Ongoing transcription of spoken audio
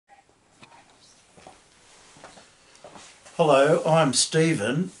Hello, I'm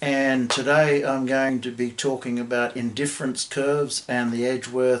Stephen, and today I'm going to be talking about indifference curves and the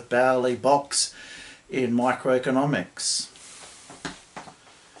Edgeworth Bowley box in microeconomics.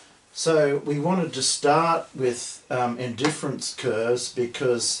 So we wanted to start with indifference curves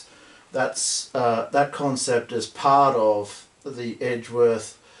because that concept is part of the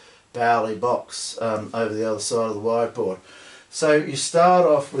Edgeworth Bowley box over the other side of the whiteboard. So you start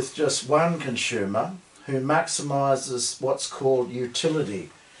off with just one consumer who maximises what's called utility,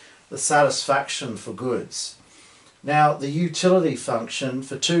 the satisfaction for goods. Now the utility function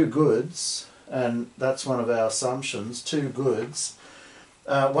for two goods, and that's one of our assumptions, two goods,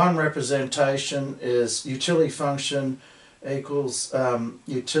 one representation is utility function equals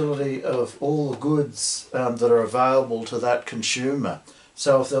utility of all the goods that are available to that consumer.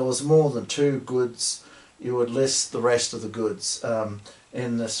 So if there was more than two goods, you would list the rest of the goods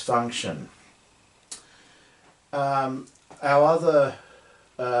in this function. Our other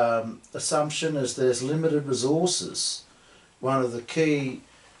assumption is there's limited resources. One of the key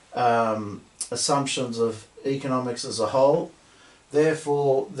assumptions of economics as a whole.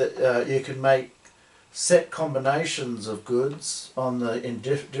 Therefore, you can make set combinations of goods on the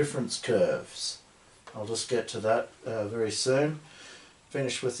indifference curves. I'll just get to that very soon.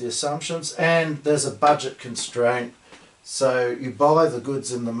 Finish with the assumptions. And there's a budget constraint. So you buy the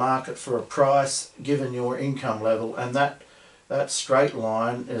goods in the market for a price given your income level, and that straight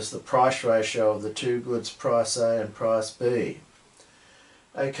line is the price ratio of the two goods, price A and price B.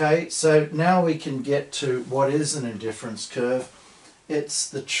 Okay, so now we can get to what is an indifference curve. It's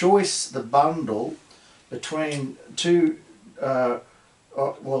the choice, the bundle between two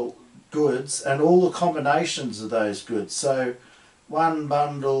goods and all the combinations of those goods. So one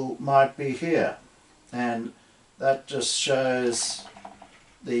bundle might be here, and that just shows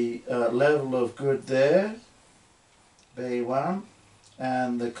the level of good there, B1,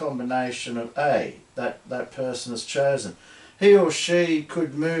 and the combination of A that person has chosen. He or she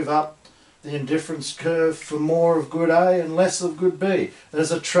could move up the indifference curve for more of good A and less of good B.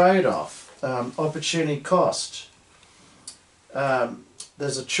 There's a trade-off, opportunity cost.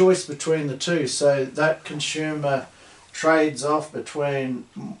 There's a choice between the two, so that consumer trades off between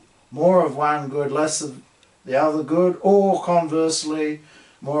more of one good, less of the other good, or conversely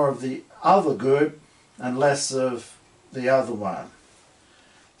more of the other good and less of the other one.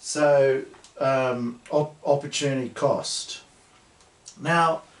 So opportunity cost.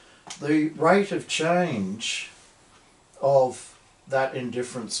 Now the rate of change of that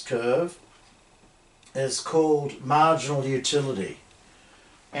indifference curve is called marginal utility,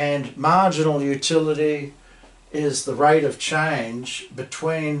 and marginal utility is the rate of change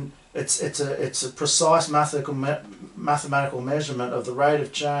between it's a precise mathematical measurement of the rate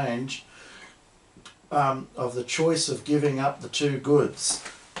of change of the choice of giving up the two goods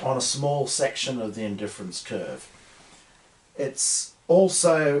on a small section of the indifference curve. It's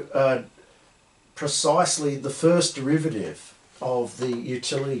also precisely the first derivative of the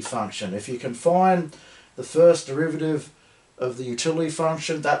utility function. If you can find the first derivative of the utility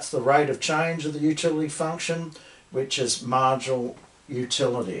function, that's the rate of change of the utility function, which is marginal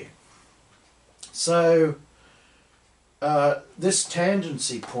utility. So this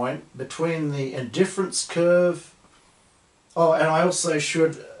tangency point between the indifference curve, oh, and I also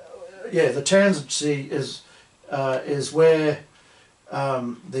should, the tangency is where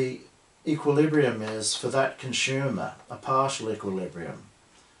the equilibrium is for that consumer, a partial equilibrium.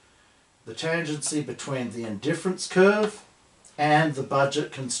 The tangency between the indifference curve and the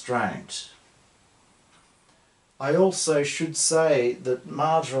budget constraint. I also should say that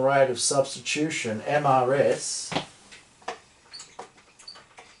marginal rate of substitution, MRS,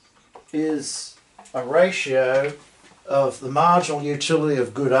 is a ratio of the marginal utility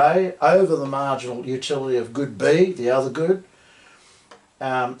of good A over the marginal utility of good B, the other good,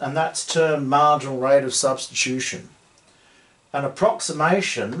 and that's termed marginal rate of substitution. An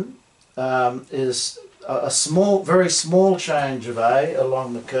approximation is a very small change of A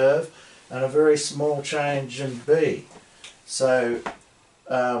along the curve and a very small change in B. So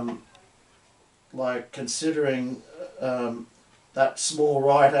like considering that small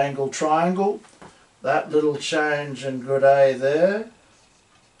right angle triangle, that little change in good A there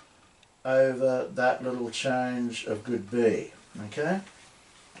over that little change of good B. Okay?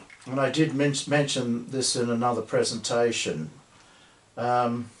 And I did mention this in another presentation.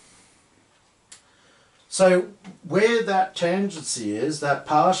 So where that tangency is, that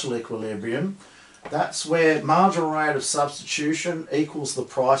partial equilibrium, that's where marginal rate of substitution equals the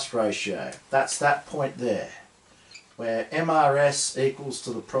price ratio. That's that point there. where MRS equals to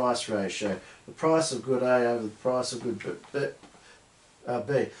the price ratio. The price of good A over the price of good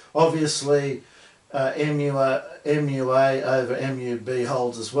B. Obviously, MUA over MUB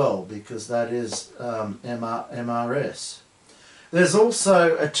holds as well, because that is MRS. There's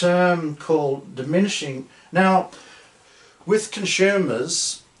also a term called diminishing. Now, with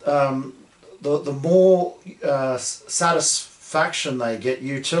consumers, the more satisfaction they get,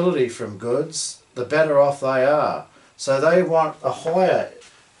 utility from goods, the better off they are. So they want a higher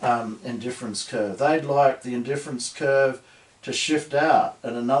indifference curve. They'd like the indifference curve to shift out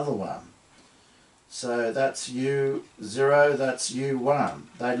at another one. So that's U0, that's U1.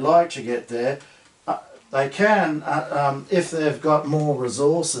 They'd like to get there. They can if they've got more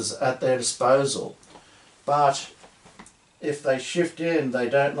resources at their disposal. But if they shift in, they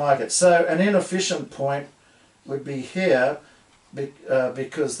don't like it. So an inefficient point would be here,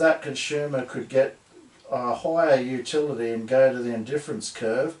 because that consumer could get a higher utility and go to the indifference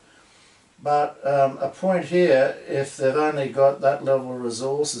curve. But a point here, if they've only got that level of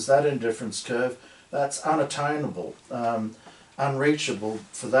resources, that indifference curve, that's unattainable, unreachable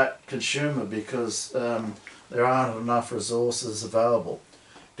for that consumer, because there aren't enough resources available.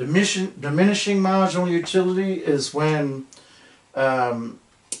 Diminishing marginal utility is when,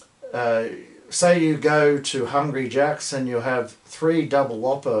 say you go to Hungry Jack's and you have 3 double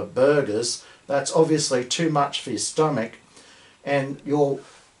whopper burgers. That's obviously too much for your stomach, and your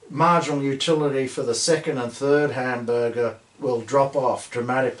marginal utility for the second and third hamburger will drop off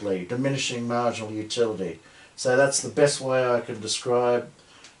dramatically, diminishing marginal utility. So that's the best way I can describe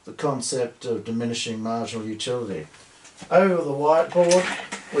the concept of diminishing marginal utility. Over the whiteboard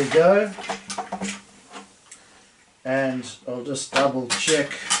we go, and I'll just double check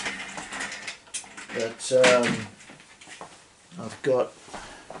that I've got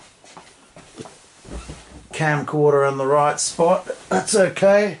the camcorder in the right spot. That's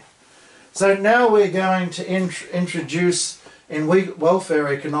okay. So now we're going to introduce in welfare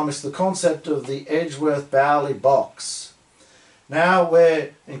economics the concept of the Edgeworth Bowley box. Now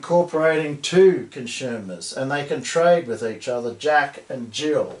we're incorporating 2 consumers, and they can trade with each other, Jack and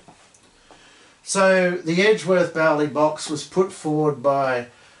Jill. So the Edgeworth Bowley box was put forward by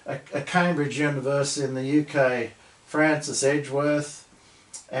a Cambridge University in the UK, Francis Edgeworth,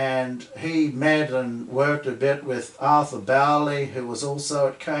 and he met and worked a bit with Arthur Bowley, who was also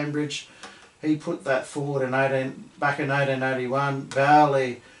at Cambridge. He put that forward back in 1881.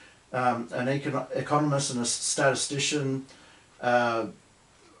 Bowley, an economist and a statistician,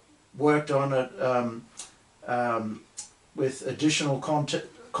 worked on it with additional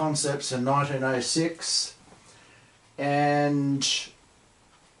concepts in 1906. And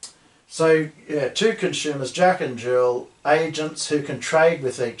so, yeah, 2 consumers, Jack and Jill, agents who can trade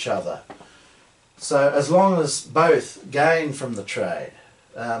with each other. So as long as both gain from the trade.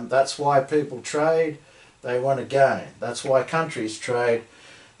 That's why people trade, they want to gain. That's why countries trade,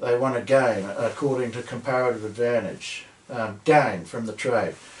 they want to gain according to comparative advantage. Gain from the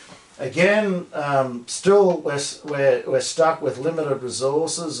trade. Again, still we're stuck with limited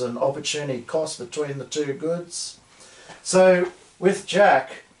resources and opportunity cost between the 2 goods. So with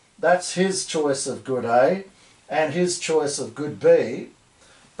Jack, that's his choice of good A and his choice of good B.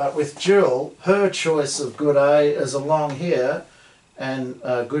 But with Jill, her choice of good A is along here, and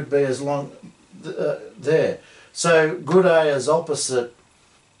good B is along there. So good A is opposite.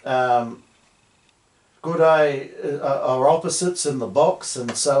 Good A are opposites in the box,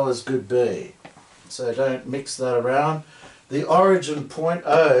 and so is good B. So don't mix that around. The origin point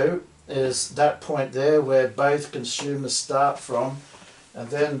O is that point there where both consumers start from, and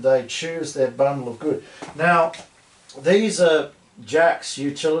then they choose their bundle of good. Now, these are Jack's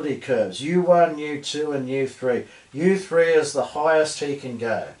utility curves, U1, U2 and U3. U3 is the highest he can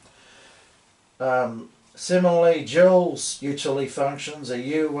go. Similarly, Jill's utility functions are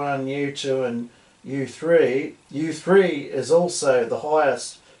U1, U2 and U3. U3 is also the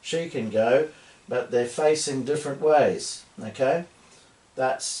highest she can go, but they're facing different ways. Okay,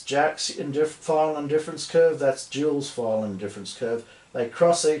 that's Jack's final indifference curve, that's Jill's final indifference curve. They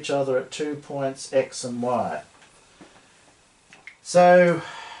cross each other at 2 points X and Y. So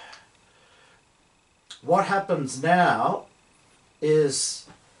what happens now is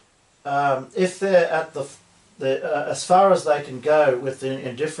if they're at as far as they can go with the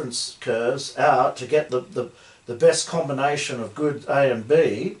indifference curves out to get the best combination of good A and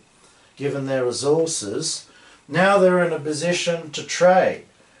B, given their resources, now they're in a position to trade.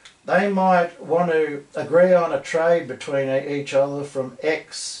 They might want to agree on a trade between each other from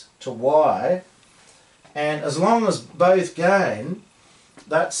X to Y, and as long as both gain,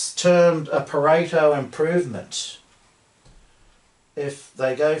 that's termed a pareto improvement. if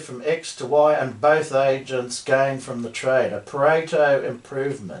they go from X to Y and both agents gain from the trade, a Pareto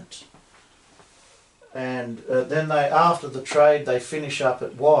improvement. And then after the trade, they finish up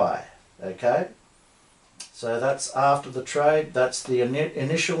at Y, okay? So that's after the trade, that's the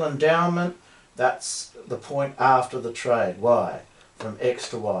initial endowment, that's the point after the trade, Y, from X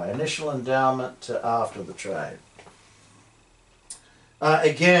to Y. Initial endowment to after the trade.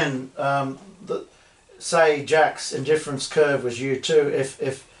 Again, say Jack's indifference curve was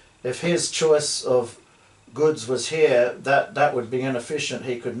U2, if his choice of goods was here, that would be inefficient.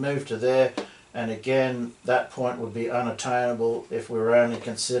 He could move to there, and again, that point would be unattainable if we were only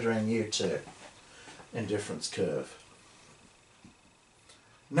considering U2, indifference curve.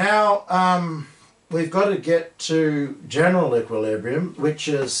 Now, we've got to get to general equilibrium, which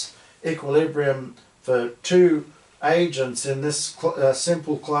is equilibrium for two agents in this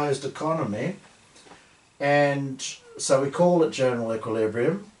simple closed economy. And so we call it general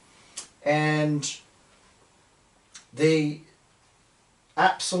equilibrium, and the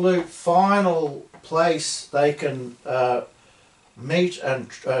absolute final place they can meet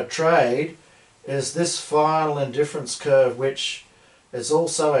and trade is this final indifference curve, which is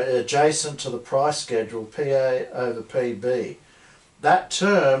also adjacent to the price schedule, PA over PB. That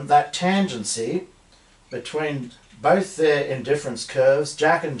term, that tangency between both their indifference curves,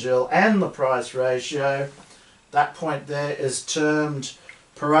 Jack and Jill, and the price ratio, that point there is termed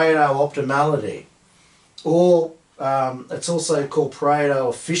Pareto optimality, or it's also called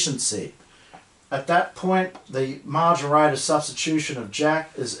Pareto efficiency. At that point, the marginal rate of substitution of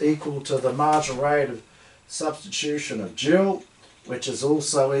Jack is equal to the marginal rate of substitution of Jill, which is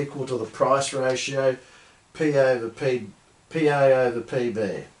also equal to the price ratio, PA over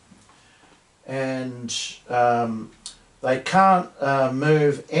PB. And they can't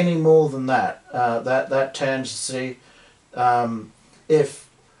move any more than that, that tangency. If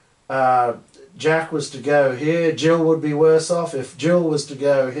Jack was to go here, Jill would be worse off. If Jill was to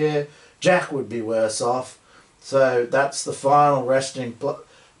go here, Jack would be worse off. So that's the final resting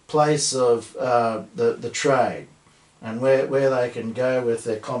place of the trade, and where they can go with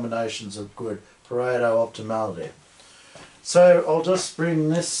their combinations of good Pareto optimality. So I'll just bring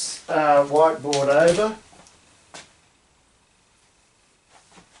this whiteboard over.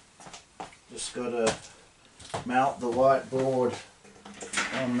 Just got to mount the whiteboard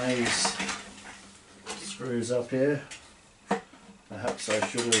on these screws up here. Perhaps I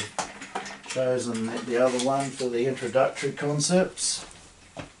should have chosen the other one for the introductory concepts.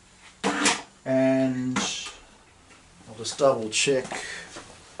 And I'll just double check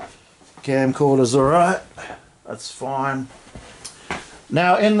camcorder's alright. That's fine.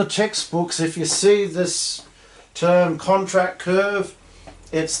 Now in the textbooks, if you see this term contract curve,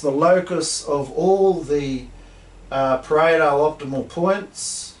 it's the locus of all the Pareto optimal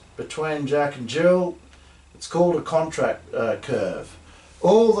points between Jack and Jill. It's called a contract curve.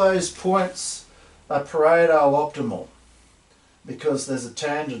 All those points are Pareto optimal because there's a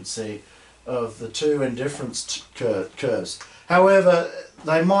tangency of the two indifference curves. However,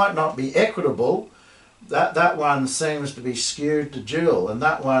 they might not be equitable. That one seems to be skewed to Jill, and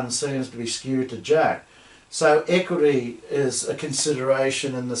that one seems to be skewed to Jack. So equity is a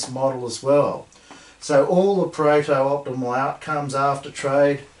consideration in this model as well. So all the Pareto optimal outcomes after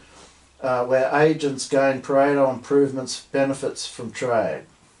trade, where agents gain Pareto improvements, benefits from trade.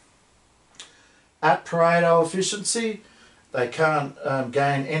 At Pareto efficiency, they can't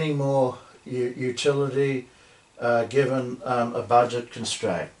gain any more utility given a budget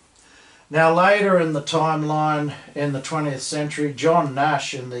constraint. Now later in the timeline in the 20th century, John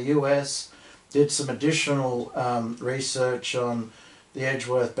Nash in the US did some additional research on the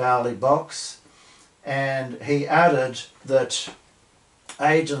Edgeworth Bowley box, and he added that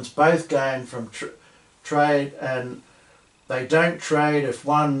agents both gain from trade, and they don't trade if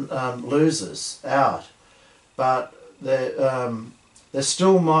one loses out, but there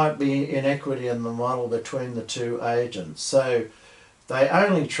still might be inequity in the model between the two agents. So they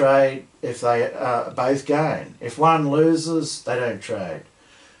only trade if they both gain. If one loses, they don't trade.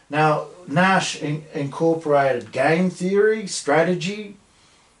 Now, Nash incorporated game theory, strategy,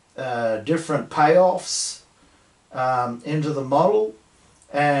 different payoffs into the model,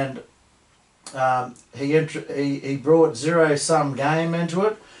 and he brought zero-sum game into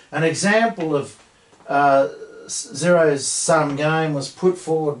it. An example of zero-sum game was put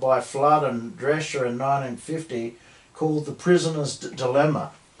forward by Flood and Drescher in 1950, called the prisoner's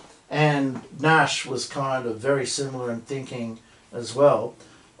dilemma, and Nash was kind of very similar in thinking as well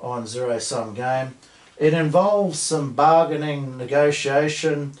on zero-sum game. It involves some bargaining,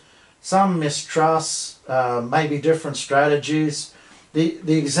 negotiation, some mistrust, maybe different strategies.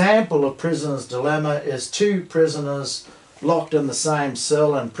 The example of prisoner's dilemma is two prisoners locked in the same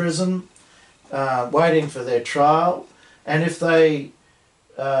cell in prison, waiting for their trial, and if they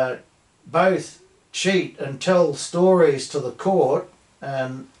both cheat and tell stories to the court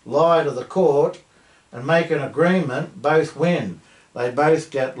and lie to the court and make an agreement, both win. They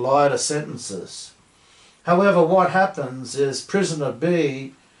both get lighter sentences. However, what happens is prisoner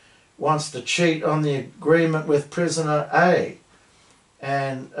B wants to cheat on the agreement with prisoner A,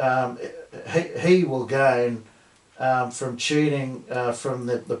 and he will gain from cheating from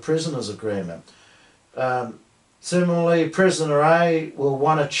the prisoner's agreement. Similarly, prisoner A will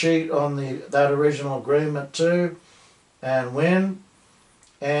want to cheat on that original agreement too and win,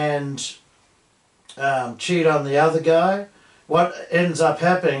 and cheat on the other guy. What ends up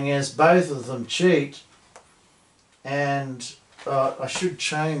happening is both of them cheat, and I should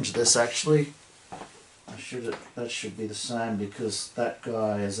change this actually. That should be the same, because that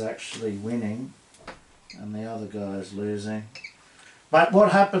guy is actually winning and the other guy is losing. But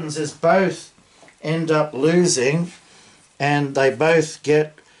what happens is both end up losing, and they both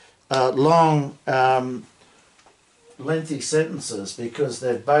get long, lengthy sentences because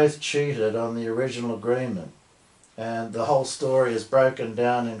they've both cheated on the original agreement, and the whole story is broken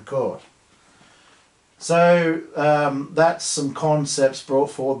down in court. So that's some concepts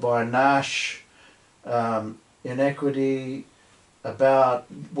brought forward by Nash. Inequity, about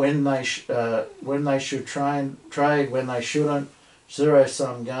when they should trade, when they shouldn't,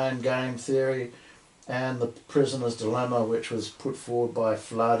 zero-sum game theory, and the prisoner's dilemma, which was put forward by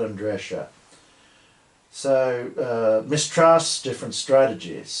Flood and Drescher. So mistrust, different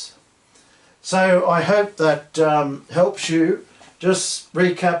strategies. So I hope that helps you. Just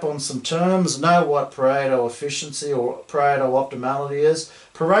recap on some terms, know what Pareto efficiency or Pareto optimality is.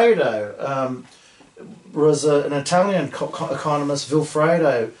 Pareto was an Italian economist,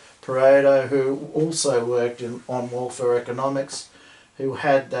 Vilfredo Pareto, who also worked on welfare economics, who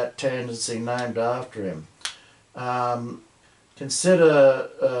had that tendency named after him.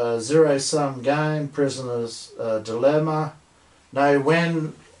 Consider zero-sum game, prisoner's dilemma. Know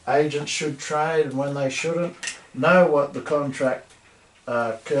when agents should trade and when they shouldn't. Know what the contract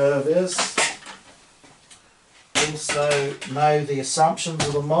curve is. Also know the assumptions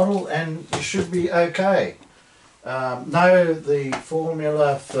of the model, and you should be okay. Know the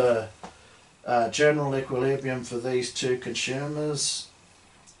formula for general equilibrium for these two consumers.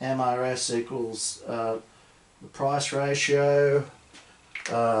 MRS equals the price ratio.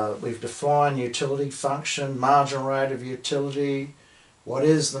 We've defined utility function, marginal rate of utility. What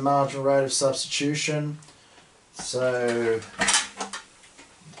is the marginal rate of substitution? So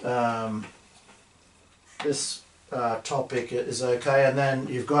this topic is okay, and then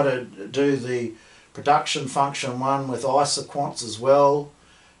you've got to do the production function one with isoquants as well,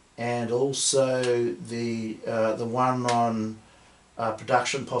 and also the one on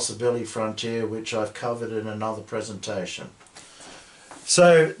production possibility frontier, which I've covered in another presentation.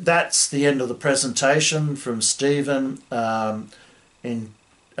 So that's the end of the presentation from Stephen in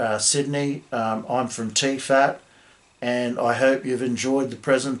Sydney. I'm from TEFAT, and I hope you've enjoyed the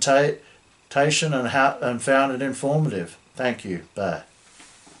presentation and found it informative. Thank you. Bye.